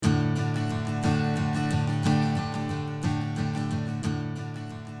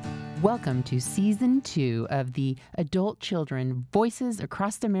Welcome to Season 2 of the Adult Children Voices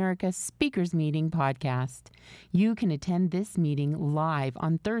Across America Speakers Meeting podcast. You can attend this meeting live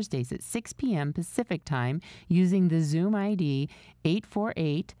on Thursdays at 6 p.m. Pacific Time using the Zoom ID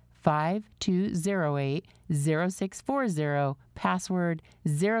 848-5208-0640, password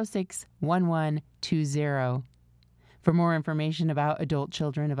 061120. For more information about adult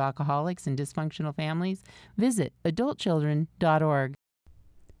children of alcoholics and dysfunctional families, visit adultchildren.org.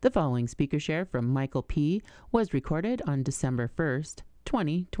 The following speaker share from Michael P. was recorded on December 1st,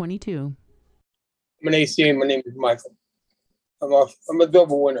 2022. My name is Michael. I'm a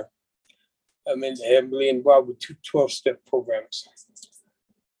double winner. I'm heavily involved with two 12-step programs.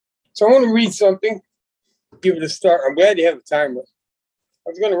 So I want to read something, give it a start. I'm glad you have a timer. I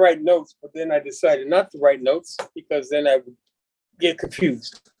was going to write notes, but then I decided not to write notes because then I would get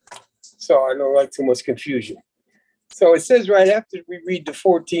confused. So I don't like too much confusion. So it says right after we read the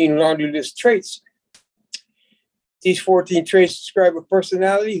 14 laundry list traits, these 14 traits describe a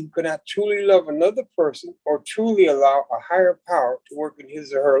personality who cannot truly love another person or truly allow a higher power to work in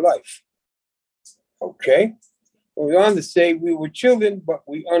his or her life. Okay. It goes on to say we were children, but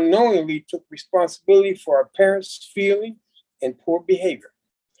we unknowingly took responsibility for our parents' feelings and poor behavior.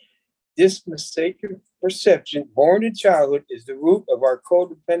 This mistaken perception born in childhood is the root of our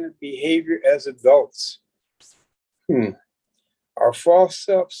codependent behavior as adults. Our false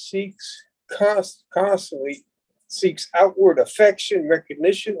self constantly seeks outward affection,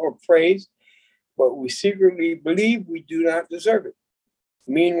 recognition, or praise, but we secretly believe we do not deserve it.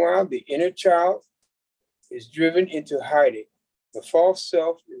 Meanwhile, the inner child is driven into hiding. The false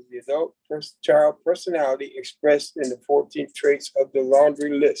self is the adult child personality expressed in the 14 traits of the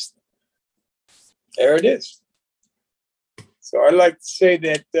laundry list. There it is. So I like to say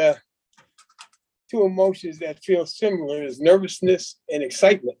that two emotions that feel similar is nervousness and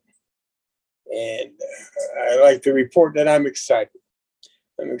excitement. And I like to report that I'm excited.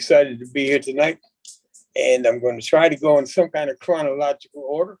 I'm excited to be here tonight. And I'm going to try to go in some kind of chronological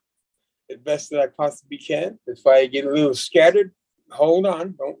order as best that I possibly can. If I get a little scattered, hold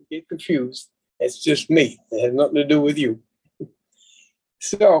on, don't get confused. It's just me. It has nothing to do with you.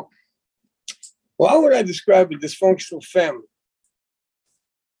 So, how would I describe a dysfunctional family?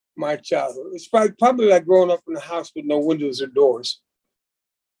 My childhood. It's probably like growing up in a house with no windows or doors,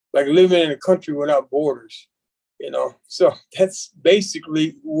 like living in a country without borders, So that's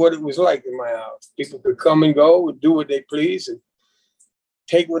basically what it was like in my house. People could come and go and do what they please and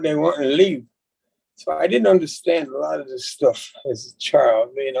take what they want and leave. So I didn't understand a lot of this stuff as a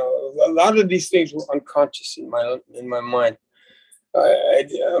child. A lot of these things were unconscious in my mind.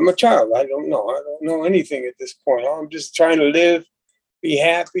 I'm a child. I don't know anything at this point. I'm just trying to live, be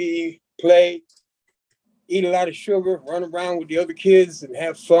happy, play, eat a lot of sugar, run around with the other kids and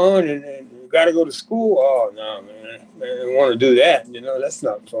have fun and got to go to school. Oh, no, man, I don't want to do that. That's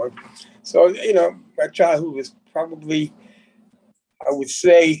not fun. So, my childhood was probably, I would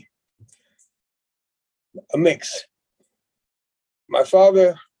say, a mix. My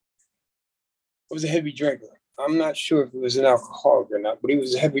father was a heavy drinker. I'm not sure if he was an alcoholic or not, but he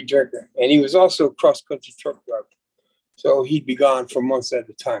was a heavy drinker. And he was also a cross-country truck driver. So he'd be gone for months at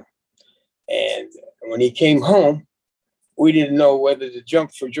a time. And when he came home, we didn't know whether to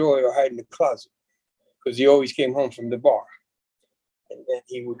jump for joy or hide in the closet because he always came home from the bar. And then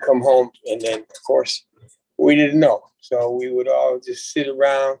he would come home and then, of course, we didn't know. So we would all just sit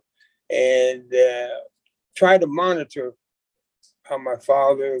around and try to monitor how my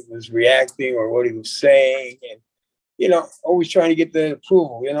father was reacting or what he was saying. And, always trying to get the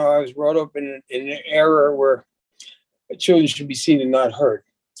approval. I was brought up in an era where children should be seen and not heard.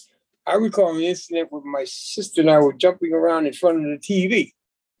 I recall an incident where my sister and I were jumping around in front of the TV.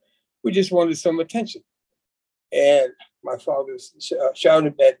 We just wanted some attention. And my father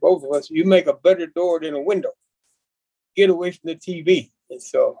shouted at both of us, "You make a better door than a window. Get away from the TV." And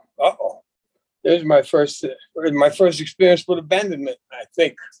so, there's my first experience with abandonment, I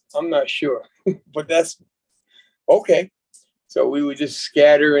think. I'm not sure, but that's okay. So we would just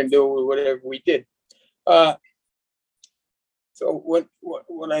scatter and do whatever we did. So when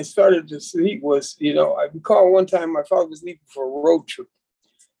I started to sleep was, I recall one time my father was leaving for a road trip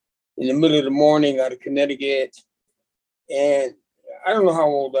in the middle of the morning out of Connecticut. And I don't know how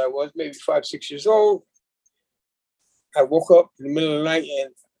old I was, maybe 5, 6 years old. I woke up in the middle of the night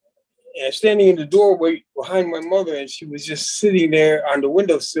and standing in the doorway behind my mother, and she was just sitting there on the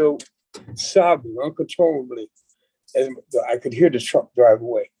windowsill, sobbing uncontrollably. And I could hear the truck drive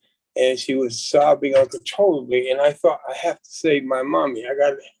away. And she was sobbing uncontrollably. And I thought, I have to save my mommy. I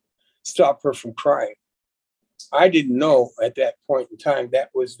got to stop her from crying. I didn't know at that point in time that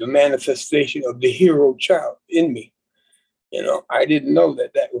was the manifestation of the hero child in me. I didn't know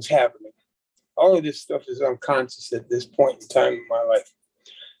that that was happening. All of this stuff is unconscious at this point in time in my life.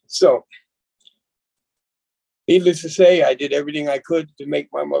 So, needless to say, I did everything I could to make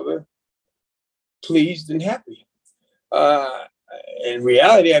my mother pleased and happy. Uh, in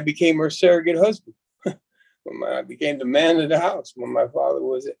reality, I became her surrogate husband. I became the man of the house when my father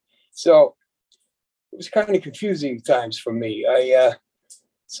was it. So it was kind of confusing times for me. The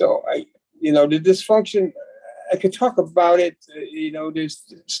dysfunction, I could talk about it. There's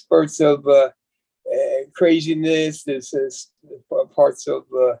spurts of craziness. There's parts of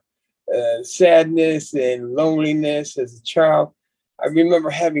sadness and loneliness as a child. I remember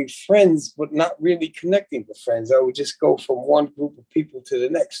having friends, but not really connecting with friends. I would just go from one group of people to the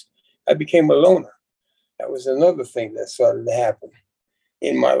next. I became a loner. That was another thing that started to happen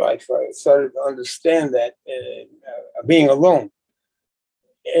in my life. I started to understand that being alone.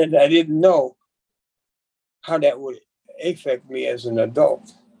 And I didn't know how that would affect me as an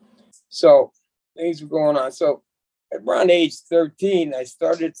adult. So things were going on. So at around age 13, I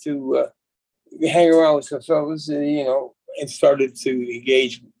started to hang around with some fellas and started to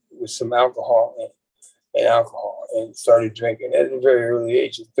engage with some alcohol and started drinking at a very early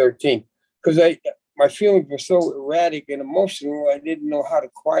age of 13. Because my feelings were so erratic and emotional, I didn't know how to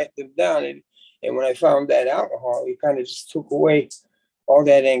quiet them down. And when I found that alcohol, it kind of just took away all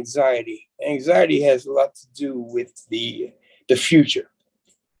that anxiety. Anxiety has a lot to do with the future.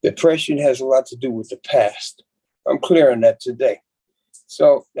 Depression has a lot to do with the past. I'm clear on that today.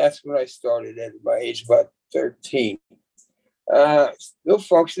 So that's when I started at my age about 13. Still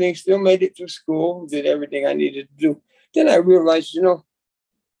functioning, still made it through school, did everything I needed to do. Then I realized, there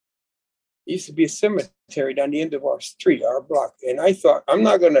used to be a cemetery down the end of our street, our block. And I thought, I'm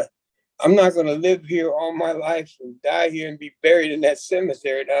not gonna live here all my life and die here and be buried in that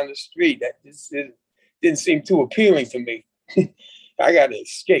cemetery down the street. That just didn't seem too appealing to me. I got to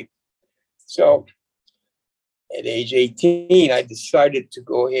escape. So at age 18, I decided to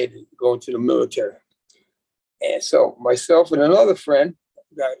go ahead and go to the military. And so myself and another friend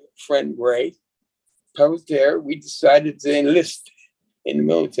Ray Pelletier, we decided to enlist in the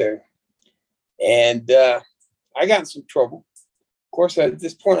military. And I got in some trouble. Of course, at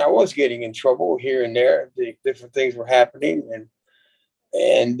this point, I was getting in trouble here and there. The different things were happening,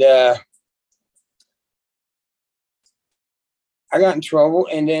 and I got in trouble.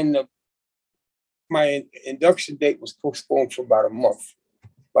 And then my induction date was postponed for about a month.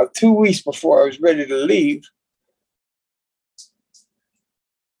 About 2 weeks before I was ready to leave,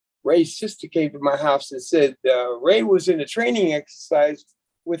 Ray's sister came to my house and said Ray was in a training exercise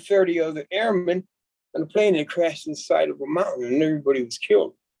with 30 other airmen on a plane that crashed inside of a mountain and everybody was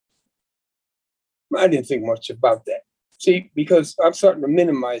killed. I didn't think much about that. See, because I'm starting to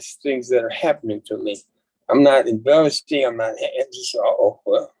minimize things that are happening to me. I'm not embellishing. I'm just,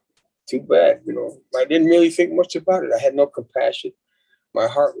 well, too bad. I didn't really think much about it. I had no compassion. My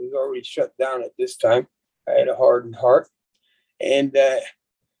heart was already shut down at this time. I had a hardened heart. And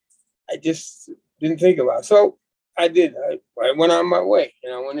I just didn't think about it. So I did. I went on my way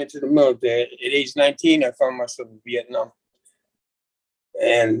and I went into the military. At age 19, I found myself in Vietnam.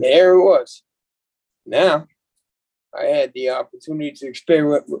 And there it was. Now, I had the opportunity to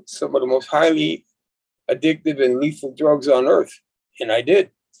experiment with some of the most highly addictive and lethal drugs on earth. And I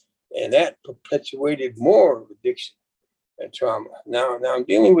did. And that perpetuated more addiction and trauma. Now I'm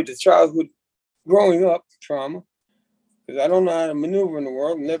dealing with the childhood growing up trauma. Because I don't know how to maneuver in the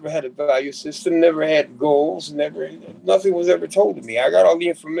world, never had a value system, never had goals, nothing was ever told to me. I got all the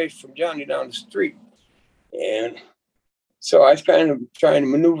information from Johnny down the street. And so I was kind of trying to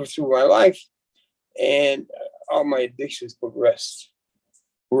maneuver through my life, and all my addictions progressed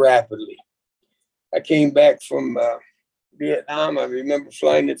rapidly. I came back from Vietnam. I remember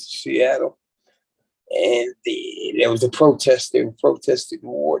flying into Seattle, and there was a protest. They were protesting the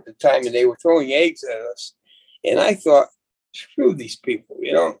war at the time, and they were throwing eggs at us. And I thought, screw these people,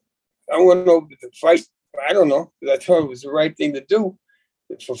 I went over to fight. I don't know, because I thought it was the right thing to do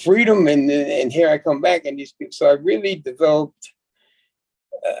for freedom. And here I come back, and these people. So I really developed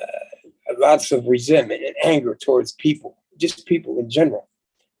lots of resentment and anger towards people, just people in general.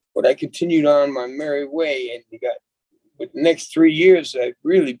 But I continued on my merry way, and with the next 3 years, I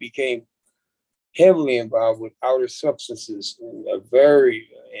really became heavily involved with outer substances, and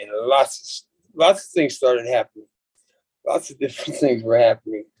lots of things started happening. Lots of different things were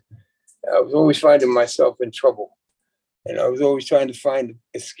happening. I was always finding myself in trouble, and I was always trying to find an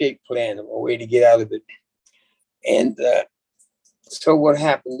escape plan, a way to get out of it. And So what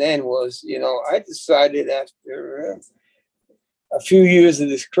happened then was, I decided after a few years of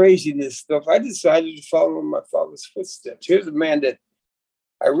this craziness stuff, I decided to follow in my father's footsteps. Here's a man that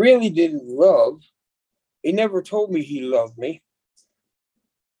I really didn't love. He never told me he loved me.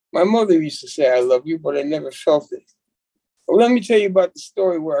 My mother used to say, I love you, but I never felt it. Well, let me tell you about the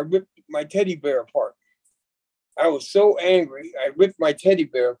story where I ripped my teddy bear apart. I was so angry, I ripped my teddy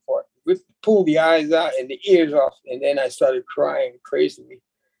bear apart, pulled the eyes out and the ears off, and then I started crying crazily.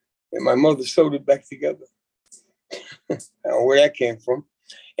 And my mother sewed it back together. I don't know where that came from.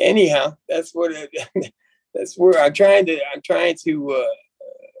 Anyhow, that's where I'm trying to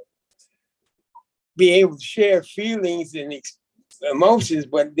be able to share feelings and emotions,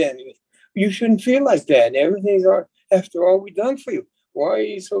 but then you shouldn't feel like that. Everything's after all we done for you. Why are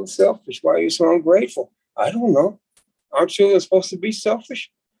you so selfish? Why are you so ungrateful? I don't know. Aren't children supposed to be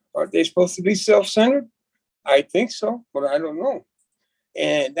selfish? Aren't they supposed to be self-centered? I think so, but I don't know.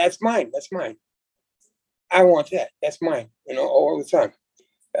 And that's mine. That's mine. I want that. That's mine, all the time.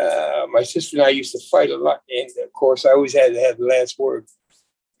 My sister and I used to fight a lot. And of course, I always had to have the last word.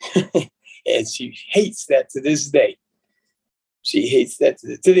 And she hates that to this day. She hates that.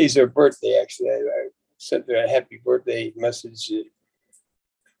 Today's her birthday, actually. I sent her a happy birthday message.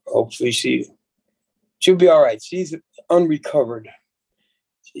 Hopefully she'll be all right. She's unrecovered.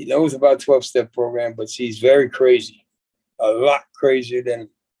 She knows about 12-step program, but she's very crazy. A lot crazier than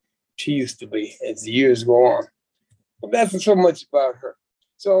she used to be as the years go on. But that's so much about her.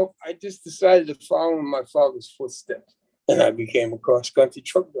 So I just decided to follow in my father's footsteps. And I became a cross-country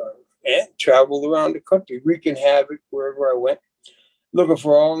truck driver and traveled around the country, wreaking havoc wherever I went, looking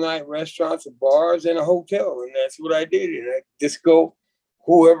for all-night restaurants and bars and a hotel. And that's what I did. And I just go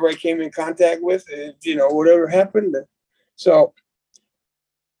whoever I came in contact with, and, whatever happened. So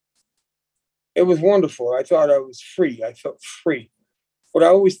it was wonderful. I thought I was free. I felt free. But I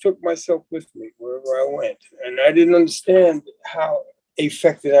always took myself with me wherever I went. And I didn't understand how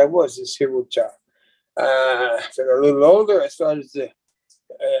affected I was, this hero child. As I got a little older, I started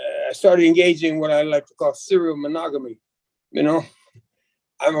engaging in what I like to call serial monogamy.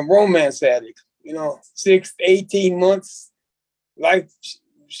 I'm a romance addict. 6 to 18 months,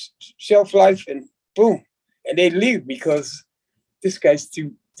 shelf life, and boom. And they leave because this guy's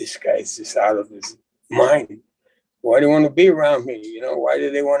just out of his mind. Why do they want to be around me? Why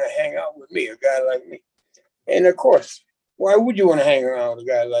do they want to hang out with me, a guy like me? And of course, why would you want to hang around with a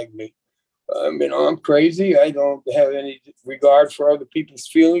guy like me? I'm crazy. I don't have any regard for other people's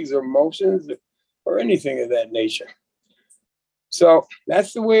feelings or emotions or anything of that nature. So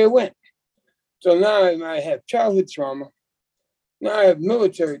that's the way it went. So now I have childhood trauma. Now I have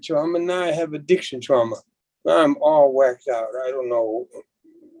military trauma. Now I have addiction trauma. Now I'm all whacked out. I don't know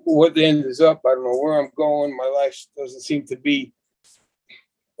what the end is up. I don't know where I'm going. My life doesn't seem to be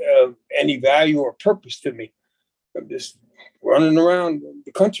any value or purpose to me. I'm just running around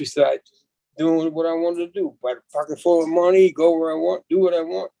the countryside, doing what I wanted to do. By the pocket full of money, go where I want, do what I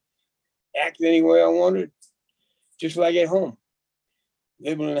want, act any way I wanted, just like at home.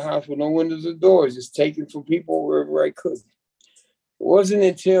 Living in a house with no windows or doors, just taking from people wherever I could. It wasn't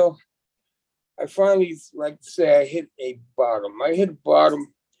until I finally, like to say, I hit a bottom. I hit a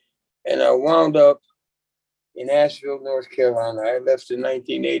bottom and I wound up in Asheville, North Carolina. I left in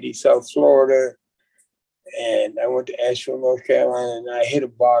 1980, South Florida, and I went to Asheville, North Carolina, and I hit a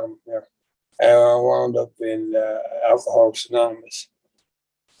bottom there. And I wound up in Alcoholics Anonymous.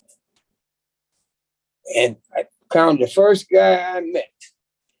 And I found the first guy I met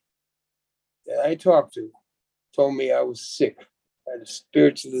that I talked to told me I was sick. I had a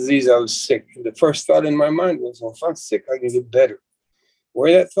spiritual disease. I was sick. And the first thought in my mind was, well, if I'm sick, I can get better.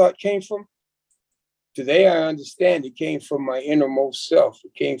 Where that thought came from? Today, I understand it came from my innermost self.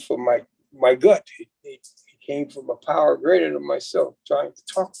 It came from my gut. It came from a power greater than myself trying to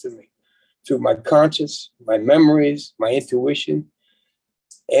talk to me through my conscious, my memories, my intuition,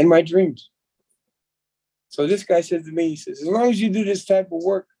 and my dreams. So this guy said to me, he says, as long as you do this type of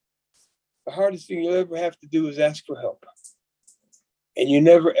work, the hardest thing you'll ever have to do is ask for help. And you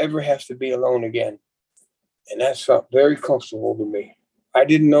never, ever have to be alone again. And that felt very comfortable to me. I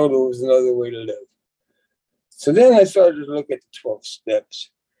didn't know there was another way to live. So then I started to look at the 12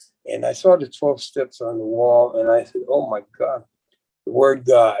 steps. And I saw the 12 steps on the wall. And I said, oh my God, the word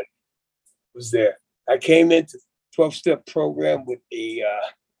God was there. I came into the 12-step program with a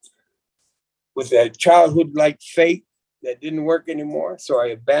childhood-like faith that didn't work anymore. So I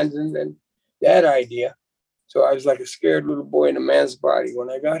abandoned that idea. So I was like a scared little boy in a man's body when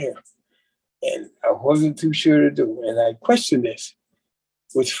I got here. And I wasn't too sure to do. And I questioned this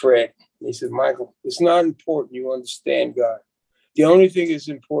with Fred. And he said, Michael, it's not important you understand God. The only thing that's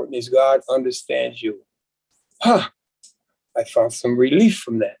important is God understands you. Huh. I found some relief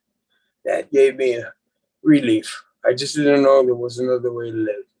from that. That gave me a relief. I just didn't know there was another way to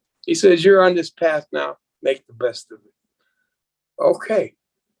live. He says, you're on this path now. Make the best of it. Okay.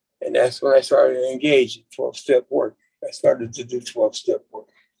 And that's when I started to engage in 12-step work. I started to do 12-step work.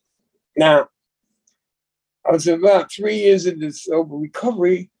 Now, I was about 3 years into sober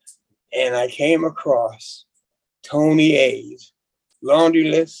recovery, and I came across Tony A's Laundry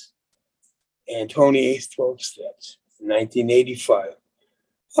List and Tony A's 12 Steps in 1985.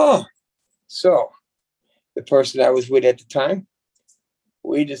 Oh, so the person I was with at the time,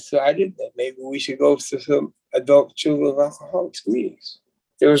 we decided that maybe we should go to some adult children of alcoholics meetings.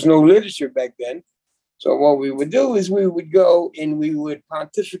 There was no literature back then. So what we would do is we would go and we would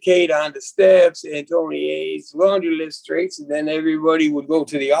pontificate on the steps and Tony A's Laundry List traits, and then everybody would go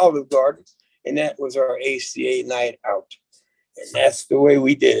to the Olive Garden, and that was our ACA night out. And that's the way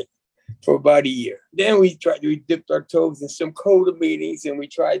we did it for about a year. Then we dipped our toes in some CODA meetings, and we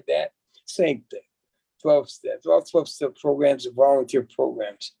tried that. Same thing, 12 steps. All 12-step programs are volunteer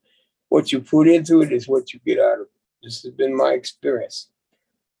programs. What you put into it is what you get out of it. This has been my experience.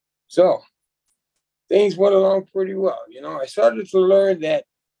 So things went along pretty well. I started to learn that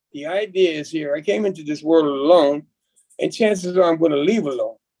the idea is here. I came into this world alone, and chances are I'm going to leave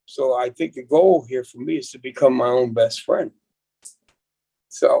alone. So I think the goal here for me is to become my own best friend.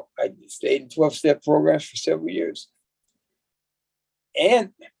 So I stayed in 12-step programs for several years.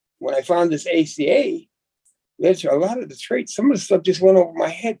 And when I found this ACA, a lot of the traits, some of the stuff just went over my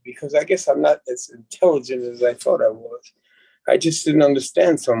head because I guess I'm not as intelligent as I thought I was. I just didn't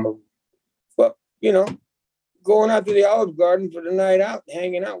understand some of them. But, going out to the Olive Garden for the night out,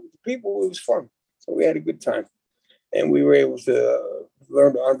 hanging out with the people, it was fun. So we had a good time. And we were able to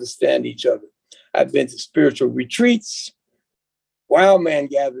learn to understand each other. I've been to spiritual retreats, wild man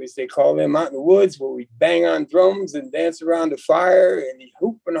gatherings, they call them, out in the woods where we bang on drums and dance around the fire and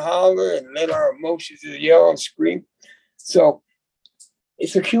hoop and holler and let our emotions yell and scream. So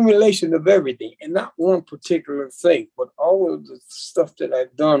it's accumulation of everything, and not one particular thing, but all of the stuff that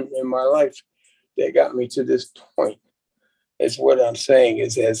I've done in my life that got me to this point is what I'm saying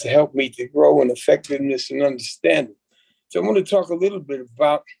has helped me to grow in effectiveness and understanding. So I'm going to talk a little bit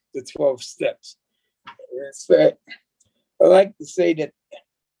about the 12 steps. I like to say that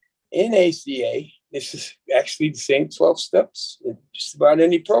in ACA, this is actually the same 12 steps in just about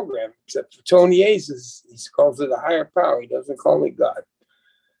any program, except for Tony A's, he calls it a higher power. He doesn't call it God.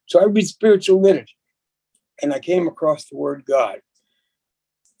 So I read spiritual literature, and I came across the word God.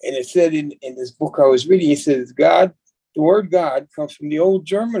 And it said in this book I was reading, it says, God, the word God comes from the old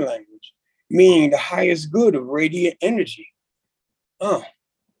German language, meaning the highest good of radiant energy. Oh,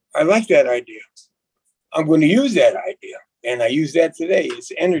 I like that idea. I'm going to use that idea. And I use that today.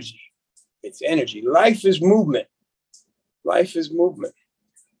 It's energy. It's energy. Life is movement. Life is movement.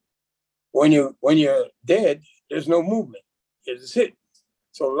 When you're dead, there's no movement. It's it.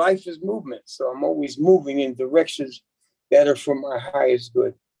 So life is movement. So I'm always moving in directions that are for my highest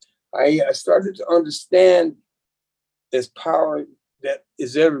good. I started to understand this power that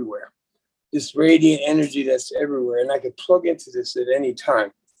is everywhere, this radiant energy that's everywhere, and I could plug into this at any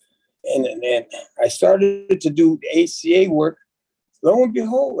time. And I started to do ACA work. Lo and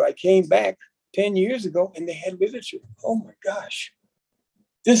behold, I came back 10 years ago and they had literature. Oh my gosh,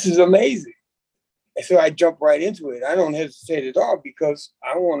 this is amazing. And so I jumped right into it. I don't hesitate at all because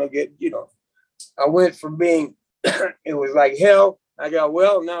I want to get, I went from being, it was like hell. I got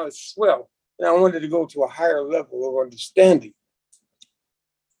well, now it's swell. And I wanted to go to a higher level of understanding.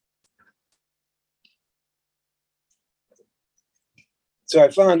 So I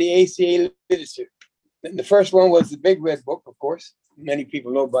found the ACA literature. And the first one was the Big Red Book, of course. Many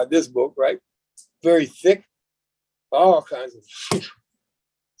people know about this book, right? Very thick, all kinds of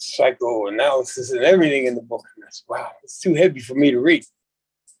psychoanalysis and everything in the book. And that's, wow, it's too heavy for me to read.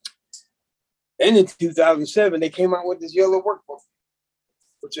 Then in 2007, they came out with this yellow workbook,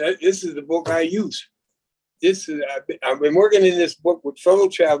 which this is the book I use. I've been working in this book with fellow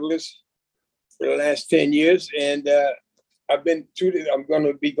travelers for the last 10 years, and I'm going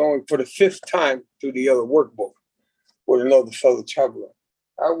to be going for the 5th time through the yellow workbook with another fellow traveler.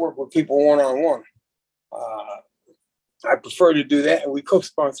 I work with people one-on-one. I prefer to do that, and we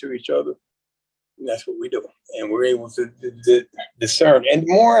co-sponsor each other. And that's what we do. And we're able to discern. And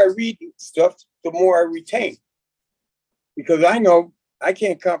the more I read stuff, the more I retain. Because I know I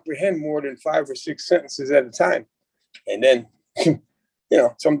can't comprehend more than 5 or 6 sentences at a time. And then,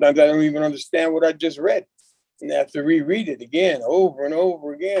 sometimes I don't even understand what I just read. And I have to reread it again, over and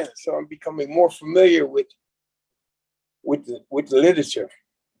over again. So I'm becoming more familiar with with the literature.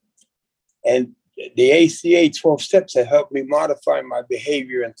 And the ACA 12 steps have helped me modify my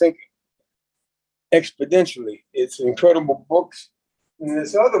behavior and thinking exponentially. It's an incredible book. And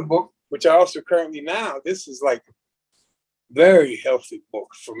this other book, which I also currently now, this is like a very healthy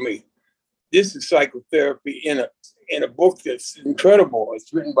book for me. This is psychotherapy in a book that's incredible.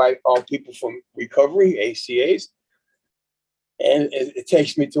 It's written by all people from recovery, ACAs, and it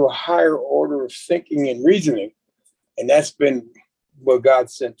takes me to a higher order of thinking and reasoning. And that's been what God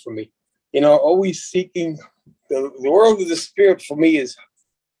sent for me. Always seeking the world of the spirit for me is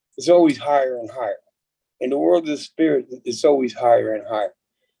always higher and higher. And the world of the spirit is always higher and higher.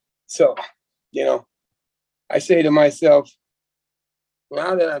 So, I say to myself,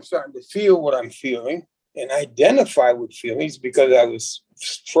 now that I'm starting to feel what I'm feeling and identify with feelings, because I was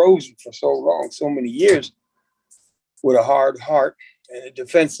frozen for so long, so many years, with a hard heart and a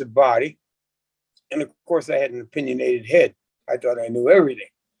defensive body. And of course, I had an opinionated head. I thought I knew everything.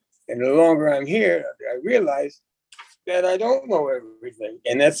 And the longer I'm here, I realize that I don't know everything.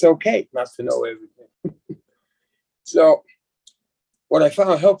 And that's okay not to know everything. So what I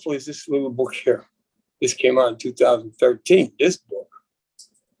found helpful is this little book here. This came out in 2013, this book.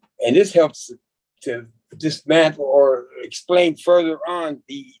 And this helps to dismantle or explain further on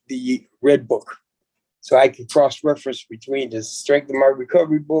the red book. So I can cross-reference between the Strength of My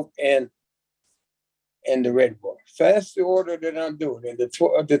Recovery book and the red book. So that's the order that I'm doing. And the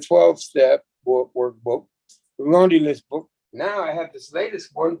 12-step workbook, the laundry list book. Now I have this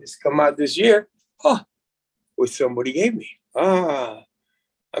latest one that's come out this year, which somebody gave me.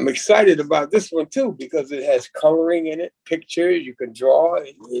 I'm excited about this one too, because it has coloring in it, pictures, you can draw,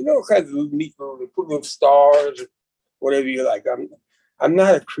 kinds of neat little stars, whatever you like. I'm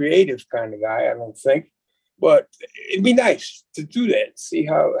not a creative kind of guy, I don't think, but it'd be nice to do that, see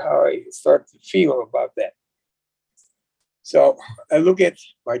how I start to feel about that. So I look at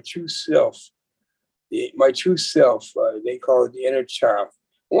my true self. They call it the inner child.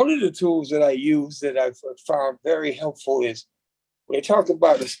 One of the tools that I use that I've found very helpful is when they talk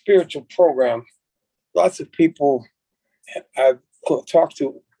about a spiritual program. Lots of people I've talked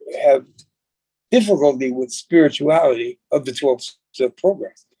to have difficulty with spirituality of the 12-step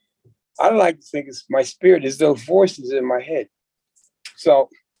program. I like to think my spirit is those voices in my head. So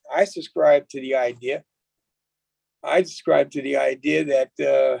I subscribe to the idea that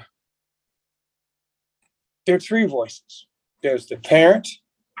there are three voices. There's the parent,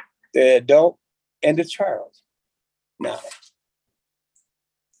 the adult, and the child. Now,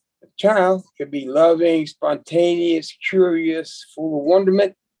 the child could be loving, spontaneous, curious, full of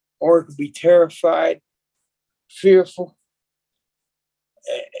wonderment, or it could be terrified, fearful,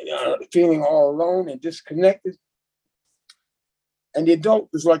 feeling all alone and disconnected. And the adult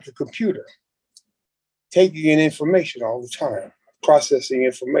is like a computer, taking in information all the time, processing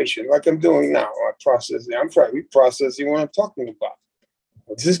information like I'm doing now. I'm probably processing what I'm talking about.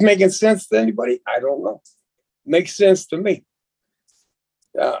 Is this making sense to anybody? I don't know. Makes sense to me.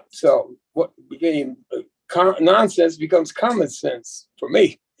 So what became nonsense becomes common sense for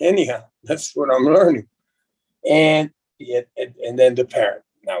me. Anyhow, that's what I'm learning. And then the parent.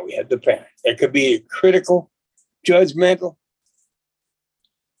 Now we have the parent. It could be a critical, judgmental,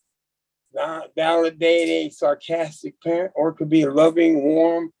 not validating, sarcastic parent, or it could be a loving,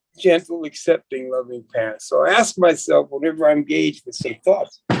 warm, gentle, accepting, loving parent. So I ask myself whenever I'm engaged with some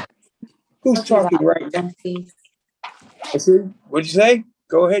thoughts, who's talking right now? What'd you say?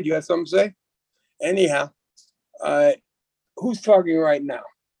 Go ahead. You have something to say? Anyhow, who's talking right now?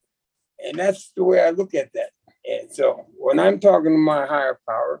 And that's the way I look at that. And so when I'm talking to my higher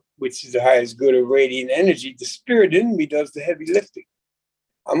power, which is the highest good of radiant energy, the spirit in me does the heavy lifting.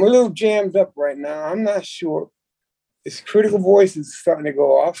 I'm a little jammed up right now. I'm not sure. This critical voice is starting to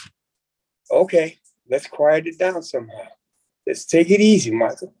go off. Okay, let's quiet it down somehow. Let's take it easy,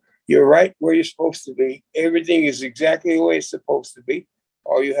 Michael. You're right where you're supposed to be. Everything is exactly the way it's supposed to be.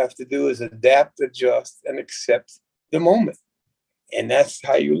 All you have to do is adapt, adjust, and accept the moment. And that's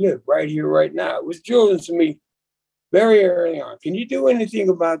how you live, right here, right now. It was drilled into me very early on. Can you do anything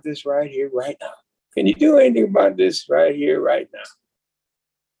about this right here, right now? Can you do anything about this right here, right now?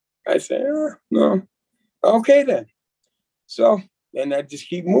 I say, no. Okay, then. So, and I just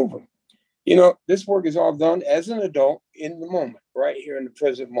keep moving. This work is all done as an adult in the moment, right here in the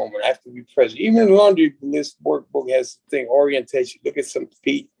present moment. I have to be present. Even the laundry list workbook has the thing, orientation. Look at some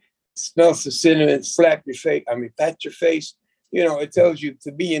feet, smell some cinnamon, pat your face. It tells you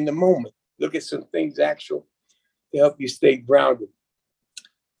to be in the moment. Look at some things actual to help you stay grounded.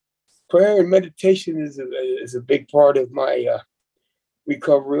 Prayer and meditation is a big part of my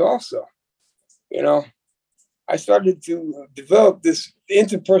recovery also. I started to develop this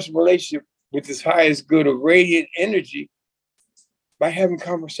interpersonal relationship with this highest good of radiant energy by having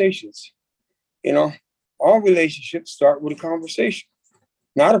conversations. You know, all relationships start with a conversation,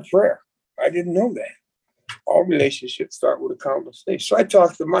 not a prayer. I didn't know that. All relationships start with a conversation. So I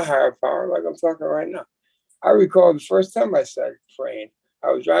talked to my higher power like I'm talking right now. I recall the first time I started praying.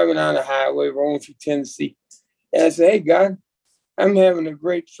 I was driving on the highway rolling through Tennessee. And I said, hey, God, I'm having a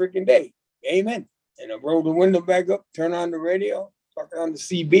great freaking day. Amen. And I rolled the window back up, turn on the radio, talk on the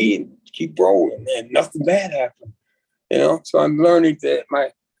CB, and keep rolling. And nothing bad happened. So I'm learning that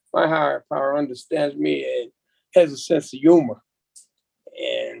my higher power understands me and has a sense of humor.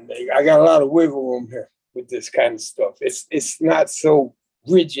 And I got a lot of wiggle room here with this kind of stuff. It's not so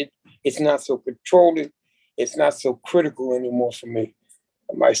rigid. It's not so controlling. It's not so critical anymore for me.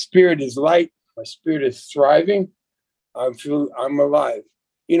 My spirit is light. My spirit is thriving. I'm alive.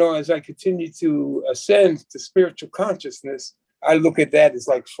 As I continue to ascend to spiritual consciousness, I look at that as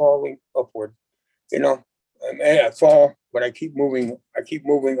like falling upward. I fall, but I keep moving. I keep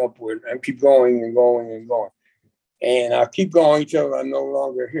moving upward. I keep going and going and going. And I'll keep going until I'm no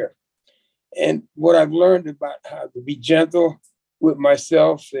longer here. And what I've learned about how to be gentle with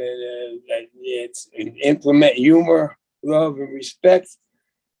myself and implement humor, love, and respect,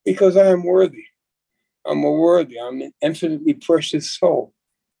 because I am worthy. I'm an infinitely precious soul.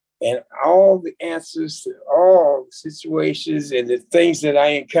 And all the answers to all situations and the things that I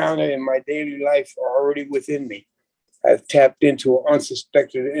encounter in my daily life are already within me. I've tapped into an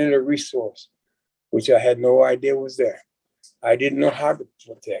unsuspected inner resource, which I had no idea was there. I didn't know how to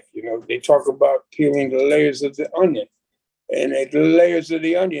protect. They talk about peeling the layers of the onion, and the layers of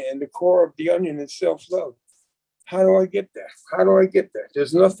the onion and the core of the onion is self-love. How do I get there? How do I get there?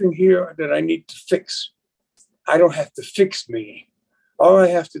 There's nothing here that I need to fix. I don't have to fix me. All I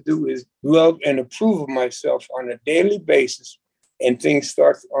have to do is love and approve of myself on a daily basis, and things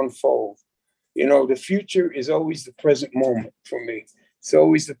start to unfold. The future is always the present moment for me. It's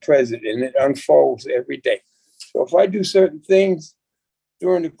always the present, and it unfolds every day. So if I do certain things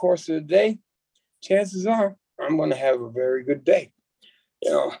during the course of the day, chances are I'm going to have a very good day.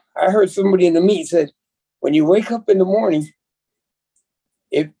 I heard somebody in the meeting said, when you wake up in the morning,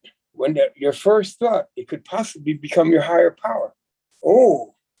 your first thought, it could possibly become your higher power.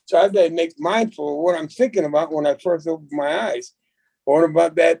 Oh, so I better make mindful of what I'm thinking about when I first open my eyes. What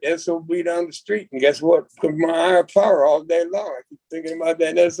about that SOB down the street? And guess what? Comes my higher power all day long. I keep thinking about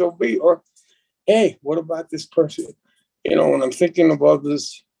that SOB. Or, hey, what about this person? When I'm thinking about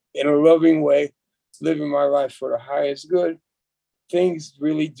this in a loving way, living my life for the highest good, things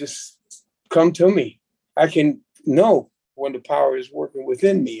really just come to me. I can know when the power is working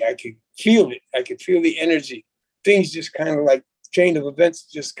within me. I can feel it. I can feel the energy. Things just kind of like chain of events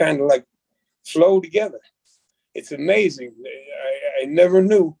just kind of like flow together. It's amazing. I never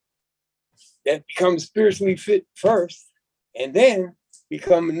knew that become spiritually fit first and then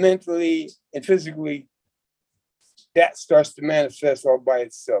become mentally and physically, that starts to manifest all by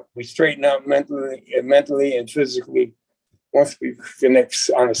itself. We straighten out mentally and physically once we connect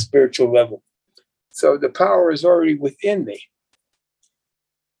on a spiritual level. So the power is already within me.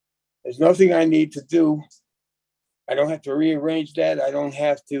 There's nothing I need to do. I don't have to rearrange that. I don't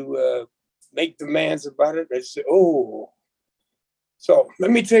have to make demands about it. I say, oh. So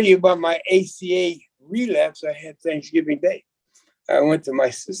let me tell you about my ACA relapse I had Thanksgiving Day. I went to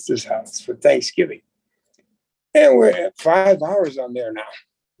my sister's house for Thanksgiving. And we're at 5 hours on there now.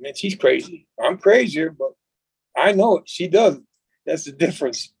 Man, she's crazy. I'm crazier, but I know it. She doesn't. That's the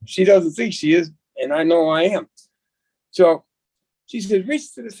difference. She doesn't think she is, and I know I am. So she said,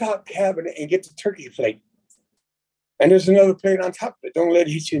 reach to the top cabinet and get the turkey plate. And there's another plate on top of it. Don't let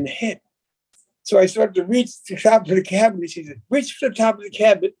it hit you in the head. So I started to reach to the top of the cabinet. She said, reach to the top of the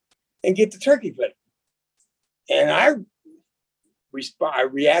cabinet and get the turkey plate. And I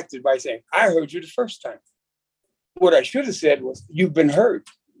reacted by saying, I heard you the first time. What I should have said was, you've been heard,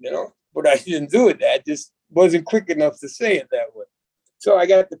 but I didn't do it. I just wasn't quick enough to say it that way. So I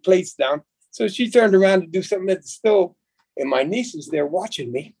got the plates down. So she turned around to do something at the stove, and my niece was there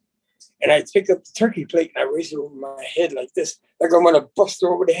watching me. And I pick up the turkey plate and I raise it over my head like this, like I'm gonna bust her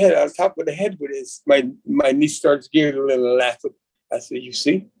over the head, on top of the head with this. My niece starts giving a little laugh. I said, you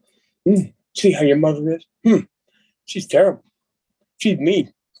see? See how your mother is? She's terrible. She's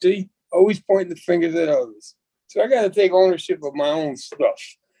mean. See? Always pointing the fingers at others. So I got to take ownership of my own stuff.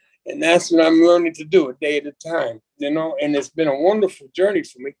 And that's what I'm learning to do, a day at a time, and it's been a wonderful journey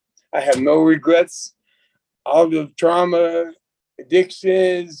for me. I have no regrets. All the trauma,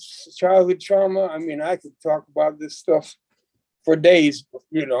 addictions, childhood trauma. I mean, I could talk about this stuff for days,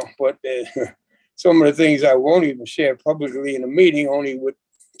 but some of the things I won't even share publicly in a meeting, only with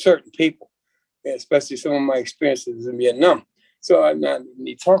certain people, especially some of my experiences in Vietnam. So I'm not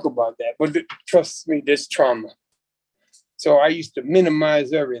need to talk about that, but trust me, this trauma. So I used to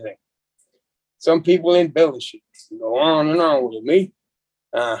minimize everything. Some people embellish it, go on and on with me.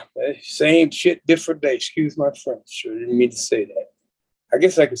 Same shit, different day. Excuse my French. Sure didn't mean to say that. I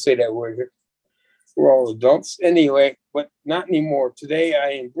guess I could say that word here. We're all adults anyway, but not anymore. Today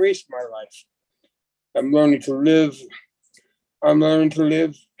I embrace my life. I'm learning to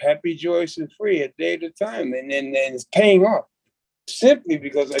live happy, joyous, and free a day at a time. And it's paying off simply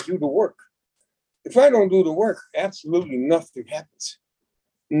because I do the work. If I don't do the work, absolutely nothing happens.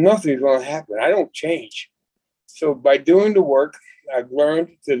 Nothing's going to happen. I don't change. So by doing the work, I've learned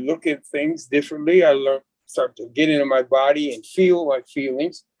to look at things differently. Start to get into my body and feel my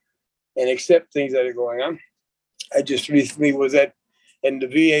feelings and accept things that are going on. I just recently was in the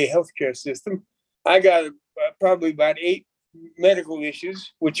VA healthcare system. I got probably about 8 medical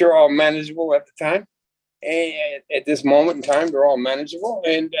issues, which are all manageable at the time. And at this moment in time, they're all manageable.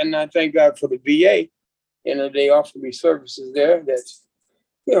 And I thank God for the VA. They offer me services there that,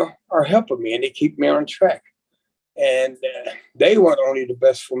 are helping me and they keep me on track. And they want only the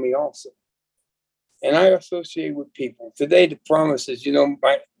best for me also. And I associate with people. Today, the promise is, I'm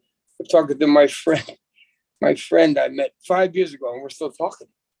talking to my friend I met 5 years ago, and we're still talking,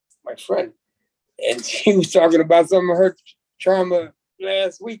 my friend. And she was talking about some of her trauma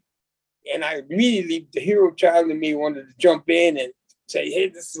last week. And I immediately, the hero child in me wanted to jump in and say, hey,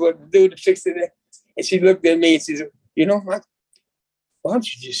 this is what to do to fix it. And she looked at me and she said, Michael, why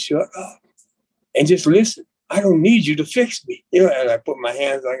don't you just shut up and just listen? I don't need you to fix me. And I put my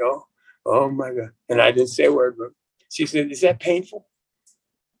hands like, oh my God. And I didn't say a word, but she said, is that painful?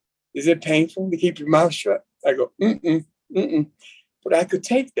 Is it painful to keep your mouth shut? I go, mm-mm. But I could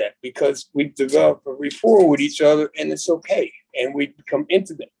take that because we've developed a rapport with each other and it's okay. And we become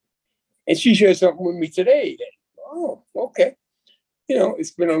intimate. And she shared something with me today. Okay.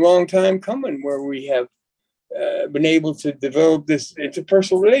 It's been a long time coming where we have been able to develop this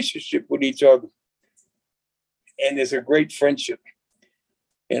interpersonal relationship with each other. And there's a great friendship,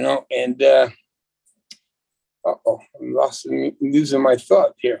 and I'm losing my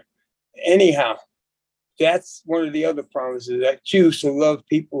thought here. Anyhow, that's one of the other promises. I choose to love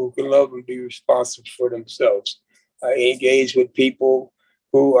people who can love and be responsible for themselves. I engage with people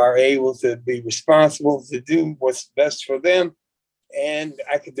who are able to be responsible to do what's best for them, and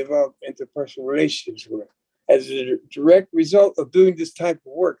I can develop interpersonal relationships with them. As a direct result of doing this type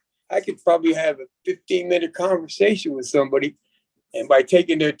of work, I could probably have a 15-minute conversation with somebody, and by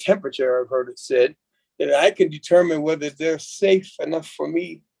taking their temperature, I've heard it said, that I can determine whether they're safe enough for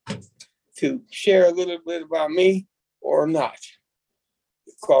me to share a little bit about me or not.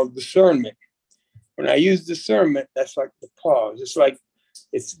 It's called discernment. When I use discernment, that's like the pause.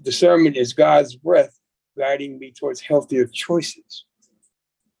 Discernment is God's breath guiding me towards healthier choices.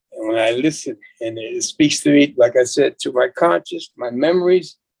 And when I listen, and it speaks to me, like I said, to my conscious, my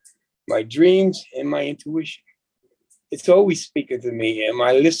memories, my dreams, and my intuition. It's always speaking to me. Am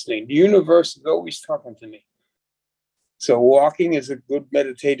I listening? The universe is always talking to me. So walking is a good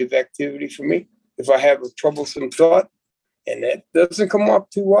meditative activity for me. If I have a troublesome thought, and that doesn't come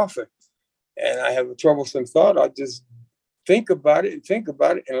up too often, and I have a troublesome thought, I'll just think about it,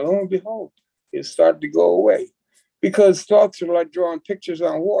 and lo and behold, it started to go away. Because thoughts are like drawing pictures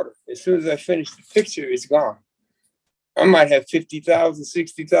on water. As soon as I finish the picture, it's gone. I might have 50,000,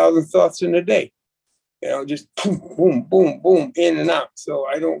 60,000 thoughts in a day. Just boom, boom, boom, boom, in and out. So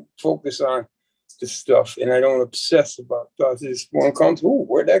I don't focus on the stuff and I don't obsess about thoughts. This one comes,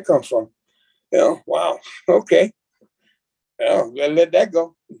 where'd that come from? Wow, okay. Let that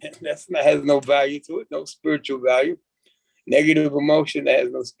go. That has no value to it, no spiritual value. Negative emotion that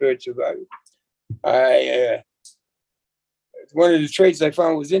has no spiritual value. One of the traits I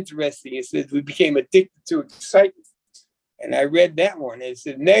found was interesting. It says we became addicted to excitement. And I read that one. It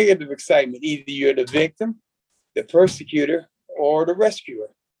said negative excitement. Either you're the victim, the persecutor, or the rescuer.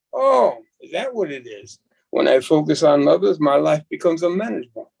 Oh, is that what it is? When I focus on others, my life becomes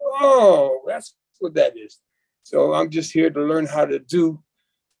unmanageable. Oh, that's what that is. So I'm just here to learn how to do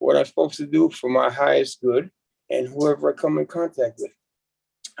what I'm supposed to do for my highest good and whoever I come in contact with.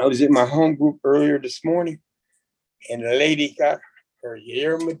 I was at my home group earlier this morning, and the lady got her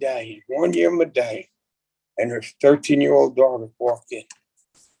 1-year medallion. And her 13-year-old daughter walked in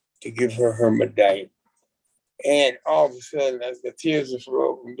to give her her medallion. And all of a sudden, as the tears are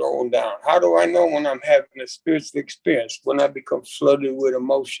rolling down, how do I know when I'm having a spiritual experience? When I become flooded with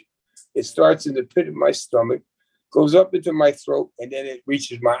emotion. It starts in the pit of my stomach, goes up into my throat, and then it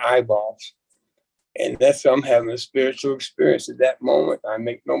reaches my eyeballs. And that's I'm having a spiritual experience at that moment. I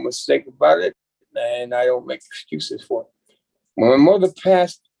make no mistake about it, and I don't make excuses for it. When my mother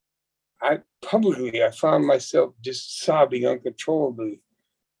passed, I found myself just sobbing uncontrollably,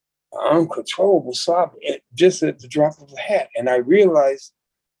 uncontrollable sobbing, just at the drop of a hat. And I realized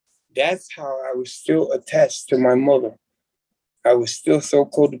that's how I was still attached to my mother. I was still so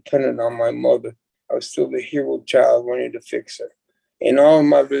codependent on my mother. I was still the hero child wanting to fix her. In all of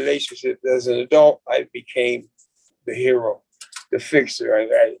my relationships as an adult, I became the hero, the fixer.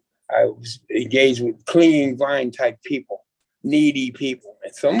 I was engaged with clinging vine type people, needy people.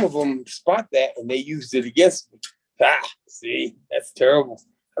 And some of them spot that and they used it against me. See, that's terrible.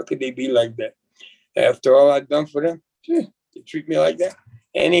 How could they be like that? After all I've done for them, they treat me like that.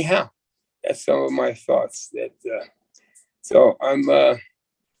 Anyhow, that's some of my thoughts. So I'm going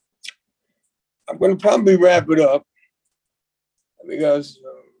to probably wrap it up because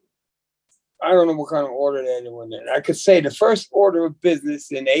I don't know what kind of order that it went in. I could say the first order of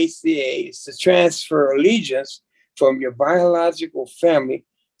business in ACA is to transfer allegiance from your biological family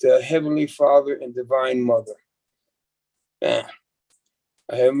to a Heavenly Father and Divine Mother. A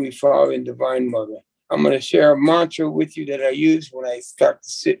Heavenly Father and Divine Mother. I'm going to share a mantra with you that I use when I start to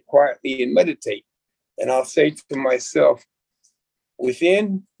sit quietly and meditate. And I'll say to myself,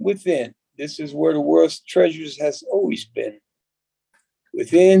 within, this is where the world's treasures has always been.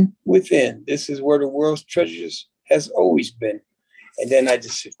 Within, this is where the world's treasures has always been. And then I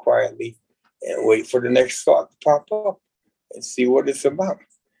just sit quietly and wait for the next thought to pop up and see what it's about.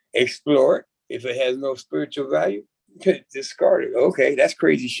 Explore it. If it has no spiritual value, discard it. Okay, that's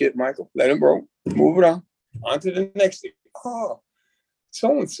crazy shit, Michael. Let him roll. Move it on. On to the next thing. Oh,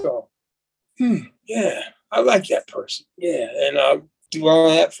 so-and-so. Yeah, I like that person. Yeah, and I'll do all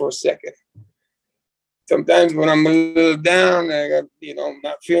that for a second. Sometimes when I'm a little down, I got,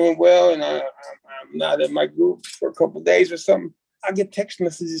 not feeling well, and I'm not in my group for a couple of days or something, I get text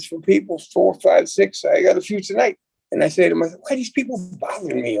messages from people, 4, 5, 6. I got a few tonight. And I say to myself, why are these people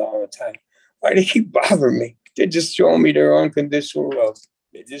bothering me all the time? Why do they keep bothering me? They're just showing me their unconditional love.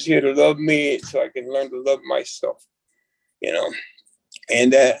 They're just here to love me so I can learn to love myself,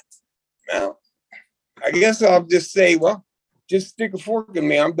 And now, I guess I'll just say, well, just stick a fork in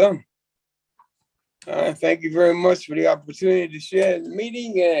me. I'm done. Thank you very much for the opportunity to share the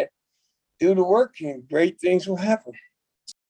meeting and do the work, and great things will happen.